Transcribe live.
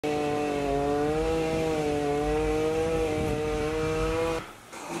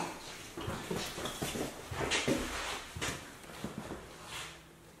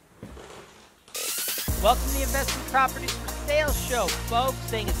Welcome to the Investment Properties for Sale Show, folks.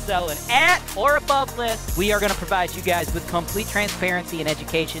 Saying it's selling at or above list. We are going to provide you guys with complete transparency and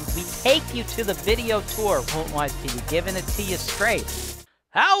education. We take you to the video tour. HoltonWise TV, giving it to you straight.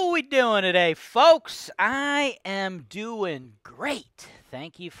 How are we doing today, folks? I am doing great.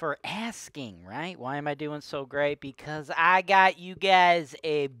 Thank you for asking, right? Why am I doing so great? Because I got you guys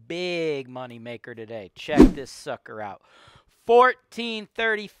a big money maker today. Check this sucker out.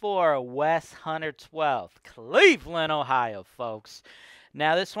 1434 West 112th, Cleveland, Ohio, folks.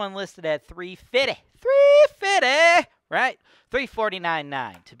 Now, this one listed at $350, right?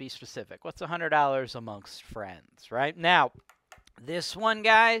 $349.9 to be specific. What's $100 amongst friends, right? Now, this one,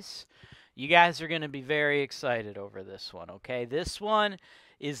 guys, you guys are going to be very excited over this one, okay? This one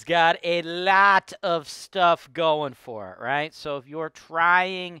is got a lot of stuff going for it, right? So if you're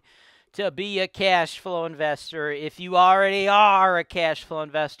trying to be a cash flow investor, if you already are a cash flow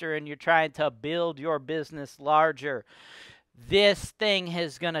investor and you're trying to build your business larger, this thing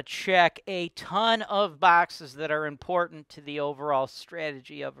is going to check a ton of boxes that are important to the overall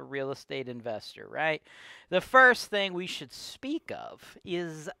strategy of a real estate investor, right? The first thing we should speak of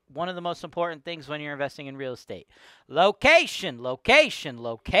is one of the most important things when you're investing in real estate. Location, location,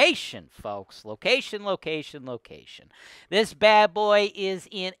 location, folks. Location, location, location. This bad boy is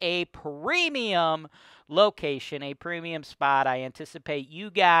in a premium location, a premium spot. I anticipate you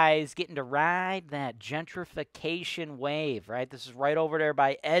guys getting to ride that gentrification wave, right? This is right over there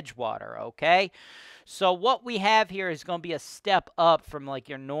by Edgewater, okay? So what we have here is going to be a step up from like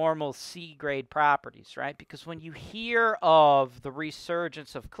your normal C-grade properties, right? Because when you hear of the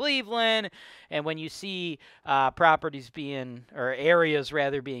resurgence of Cleveland and when you see properties being, or areas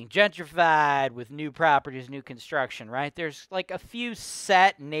rather, being gentrified with new properties, new construction, right? There's like a few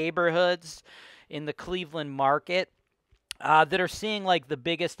set neighborhoods in the Cleveland market that are seeing like the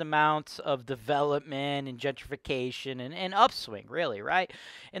biggest amounts of development and gentrification and upswing, really, right?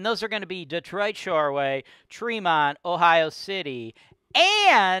 And those are going to be Detroit Shoreway, Tremont, Ohio City,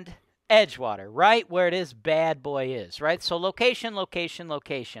 and Edgewater, right? Where this bad boy is, right? So location, location,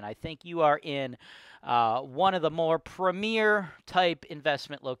 location. I think you are in one of the more premier type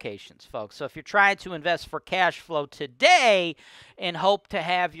investment locations, folks. So if you're trying to invest for cash flow today and hope to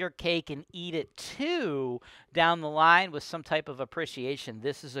have your cake and eat it too down the line with some type of appreciation,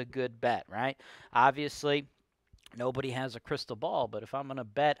 this is a good bet, right? Obviously, nobody has a crystal ball, but if I'm going to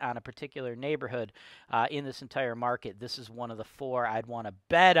bet on a particular neighborhood in this entire market, this is one of the four I'd want to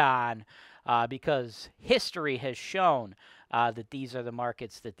bet on because history has shown that these are the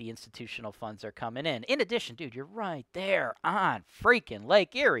markets that the institutional funds are coming in. In addition, dude, you're right there on freaking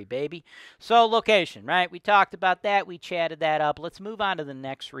Lake Erie, baby. So location, right? We talked about that. We chatted that up. Let's move on to the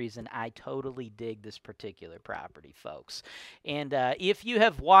next reason I totally dig this particular property, folks. And if you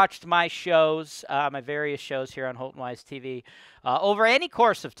have watched my shows, my various shows here on HoltonWise TV, over any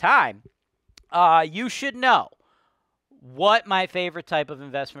course of time, you should know what my favorite type of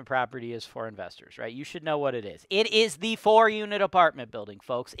investment property is for investors, right? You should know what it is. It is the 4-unit apartment building,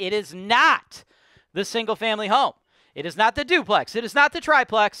 folks. It is not the single-family home. It is not the duplex. It is not the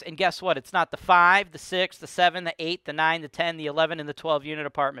triplex. And guess what? It's not the 5, the 6, the 7, the 8, the 9, the 10, the 11, and the 12-unit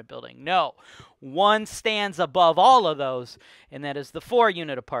apartment building. No. One stands above all of those, and that is the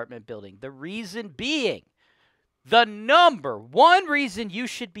 4-unit apartment building. The reason being, the number one reason you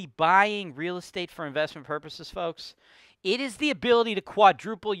should be buying real estate for investment purposes, folks, it is the ability to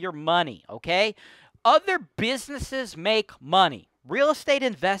quadruple your money, okay? Other businesses make money. Real estate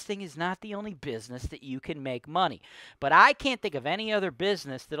investing is not the only business that you can make money. But I can't think of any other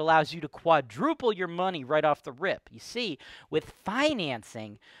business that allows you to quadruple your money right off the rip. You see, with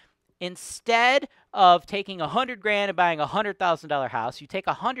financing, instead of taking $100,000 and buying a $100,000 house, you take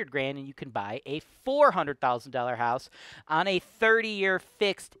 $100,000 and you can buy a $400,000 house on a 30-year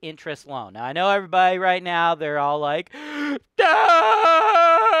fixed interest loan. Now, I know everybody right now, they're all like, the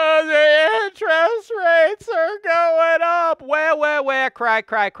interest rates are going up. Where,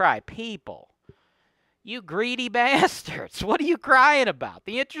 cry. People, you greedy bastards. What are you crying about?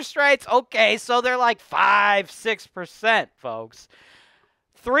 The interest rates? Okay, so they're like 5-6%, folks.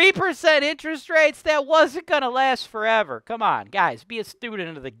 3% interest rates, that wasn't going to last forever. Come on, guys, be a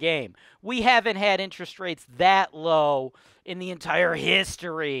student of the game. We haven't had interest rates that low in the entire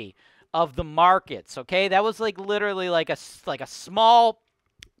history of the markets, okay? That was like literally like a small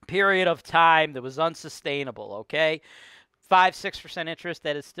period of time that was unsustainable, okay? 5-6% interest,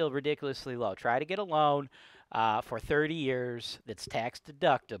 that is still ridiculously low. Try to get a loan for 30 years that's tax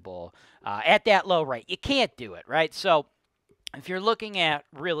deductible at that low rate. You can't do it, right? So if you're looking at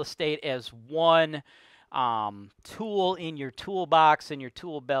real estate as one tool in your toolbox, in your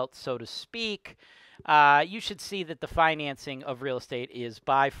tool belt, so to speak, you should see that the financing of real estate is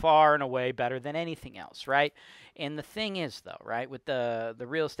by far and away better than anything else, right? And the thing is, though, right, with the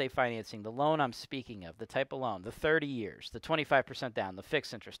real estate financing, the loan I'm speaking of, the type of loan, the 30 years, the 25% down, the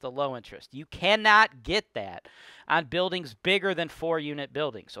fixed interest, the low interest, you cannot get that on buildings bigger than 4-unit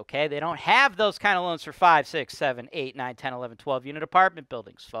buildings, okay? They don't have those kind of loans for 5, 6, 7, 8, 9, 10, 11, 12-unit apartment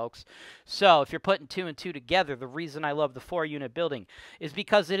buildings, folks. So if you're putting 2 and 2 together, the reason I love the 4-unit building is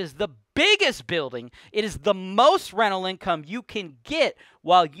because it is the biggest building. It is the most rental income you can get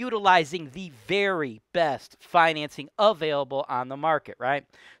while utilizing the very best financing available on the market, right?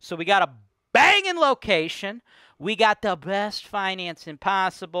 So we got a banging location. We got the best financing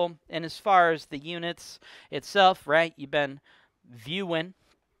possible. And as far as the units itself, right, you've been viewing.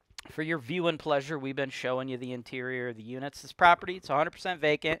 For your viewing pleasure, we've been showing you the interior of the units. This property, it's 100%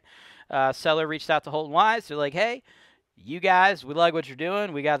 vacant. Seller reached out to HoltonWise. They're like, hey, you guys, we like what you're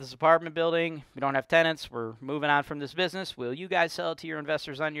doing. We got this apartment building. We don't have tenants. We're moving on from this business. Will you guys sell it to your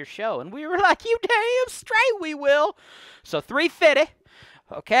investors on your show? And we were like, you damn straight we will. So $350,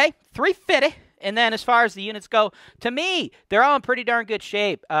 okay? $350. And then as far as the units go, to me, they're all in pretty darn good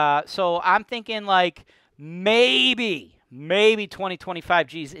shape. So I'm thinking like maybe 20, 25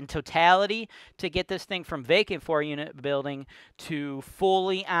 G's in totality to get this thing from vacant 4-unit building to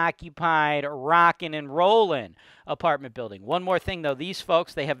fully occupied, rocking and rolling apartment building. One more thing, though. These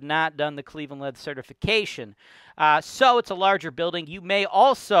folks, they have not done the Cleveland lead certification. So it's a larger building. You may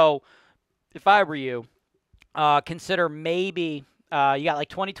also, if I were you, consider maybe you got like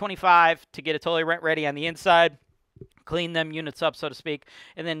 2025 to get it totally rent ready on the inside. Clean them units up, so to speak,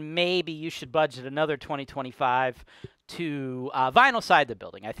 and then maybe you should budget another 2025 to vinyl side the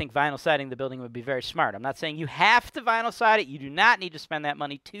building. I think vinyl siding the building would be very smart. I'm not saying you have to vinyl side it. You do not need to spend that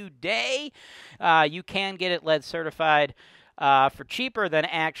money today. You can get it lead certified for cheaper than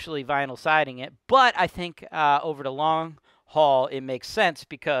actually vinyl siding it, but I think over the long haul, it makes sense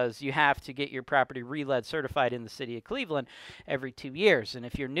because you have to get your property re-lead certified in the city of Cleveland every 2 years. And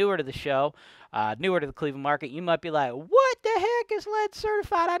if you're newer to the show, newer to the Cleveland market, you might be like, what the heck is lead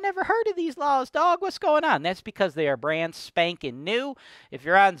certified? I never heard of these laws, dog. What's going on? That's because they are brand spanking new. If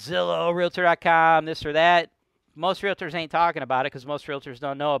you're on Zillow, Realtor.com, this or that, most realtors ain't talking about it because most realtors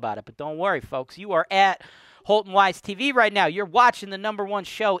don't know about it. But don't worry, folks. You are at HoltonWise TV right now. You're watching the #1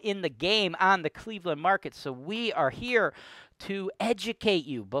 show in the game on the Cleveland market. So we are here to educate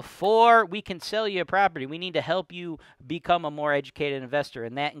you. Before we can sell you a property, we need to help you become a more educated investor,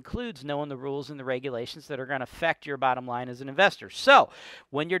 and that includes knowing the rules and the regulations that are going to affect your bottom line as an investor. So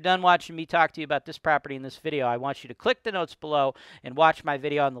when you're done watching me talk to you about this property in this video, I want you to click the notes below and watch my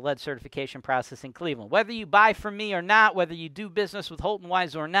video on the lead certification process in Cleveland. Whether you buy from me or not, whether you do business with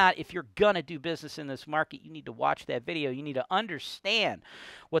HoltonWise or not, if you're going to do business in this market, you need to watch that video. You need to understand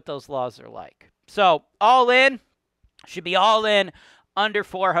what those laws are like. So all in, should be all in under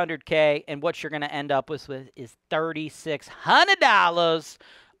 $400K, and what you're going to end up with is $3,600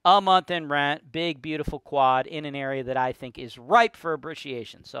 a month in rent. Big, beautiful quad in an area that I think is ripe for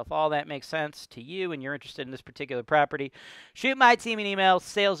appreciation. So if all that makes sense to you and you're interested in this particular property, shoot my team an email,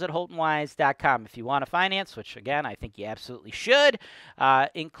 sales@holtonwise.com. If you want to finance, which, again, I think you absolutely should,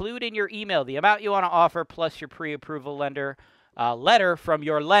 include in your email the amount you want to offer plus your pre-approval letter from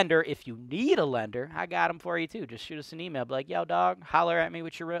your lender. If you need a lender, I got them for you too. Just shoot us an email. Be like, yo, dog, holler at me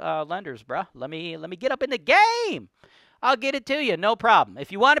with your lenders, bro. Let me get up in the game. I'll get it to you. No problem.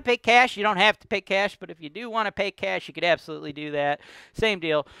 If you want to pay cash, you don't have to pay cash. But if you do want to pay cash, you could absolutely do that. Same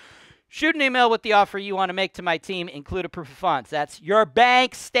deal. Shoot an email with the offer you want to make to my team. Include a proof of funds. That's your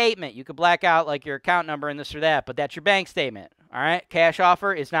bank statement. You could black out like your account number and this or that, but that's your bank statement. All right, cash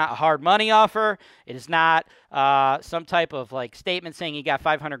offer is not a hard money offer. It is not some type of like statement saying you got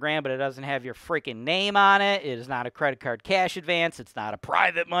 500 grand, but it doesn't have your freaking name on it. It is not a credit card cash advance. It's not a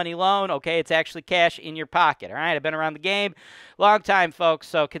private money loan. Okay, it's actually cash in your pocket. All right, I've been around the game long time, folks.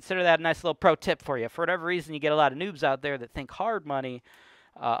 So consider that a nice little pro tip for you. For whatever reason, you get a lot of noobs out there that think hard money,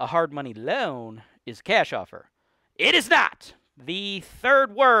 a hard money loan is a cash offer. It is not. The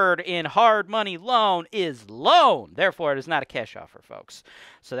third word in hard money loan is loan. Therefore, it is not a cash offer, folks.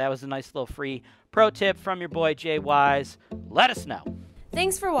 So that was a nice little free pro tip from your boy, Jay Wise. Let us know.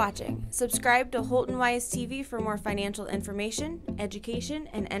 Thanks for watching. Subscribe to HoltonWise TV for more financial information, education,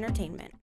 and entertainment.